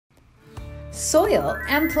Soil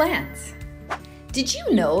and plants. Did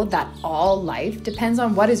you know that all life depends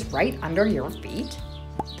on what is right under your feet?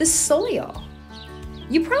 The soil.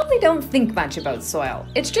 You probably don't think much about soil.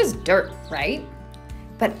 It's just dirt, right?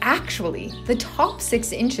 But actually, the top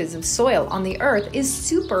 6 inches of soil on the earth is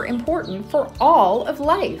super important for all of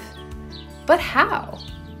life. But how?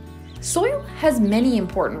 Soil has many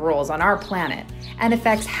important roles on our planet and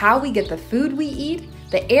affects how we get the food we eat,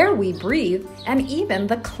 the air we breathe, and even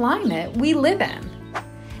the climate we live in.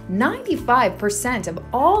 95% of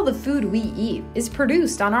all the food we eat is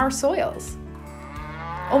produced on our soils.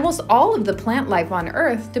 Almost all of the plant life on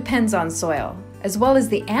Earth depends on soil, as well as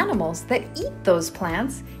the animals that eat those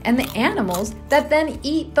plants and the animals that then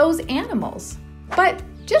eat those animals. But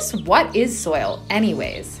just what is soil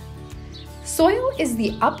anyways? Soil is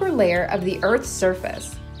the upper layer of the Earth's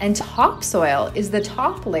surface, and topsoil is the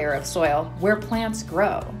top layer of soil where plants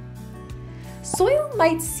grow. Soil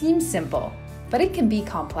might seem simple, but it can be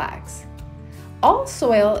complex. All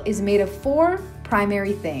soil is made of 4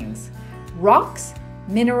 primary things: rocks,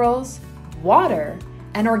 minerals, water,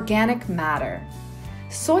 and organic matter.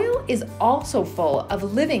 Soil is also full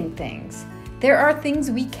of living things. There are things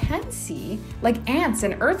we can see, like ants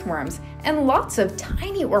and earthworms, and lots of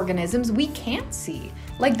tiny organisms we can't see,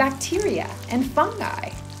 like bacteria and fungi.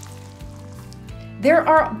 There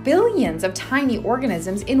are billions of tiny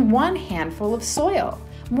organisms in one handful of soil,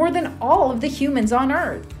 more than all of the humans on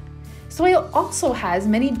Earth. Soil also has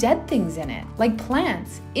many dead things in it, like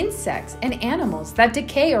plants, insects, and animals that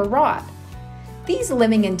decay or rot. These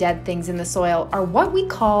living and dead things in the soil are what we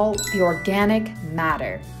call the organic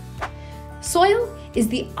matter. Soil is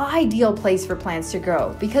the ideal place for plants to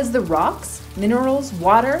grow because the rocks, minerals,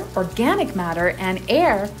 water, organic matter, and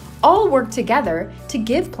air all work together to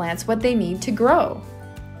give plants what they need to grow.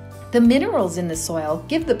 The minerals in the soil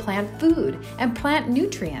give the plant food and plant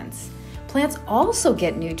nutrients. Plants also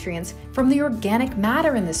get nutrients from the organic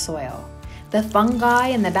matter in the soil. The fungi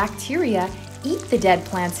and the bacteria eat the dead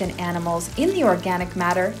plants and animals in the organic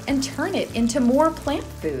matter and turn it into more plant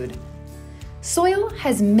food. Soil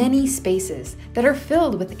has many spaces that are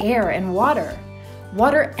filled with air and water.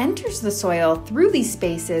 Water enters the soil through these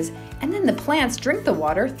spaces, and then the plants drink the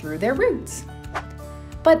water through their roots.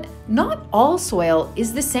 But not all soil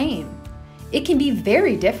is the same. It can be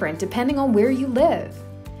very different depending on where you live.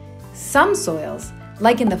 Some soils,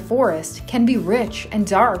 like in the forest, can be rich and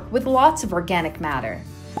dark with lots of organic matter.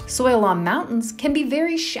 Soil on mountains can be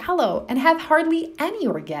very shallow and have hardly any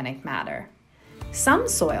organic matter. Some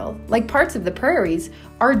soil, like parts of the prairies,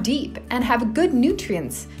 are deep and have good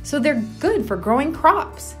nutrients, so they're good for growing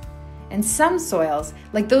crops. And some soils,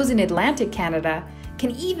 like those in Atlantic Canada,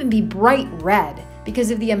 can even be bright red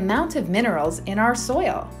because of the amount of minerals in our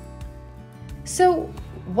soil. So,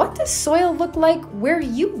 what does soil look like where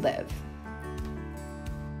you live?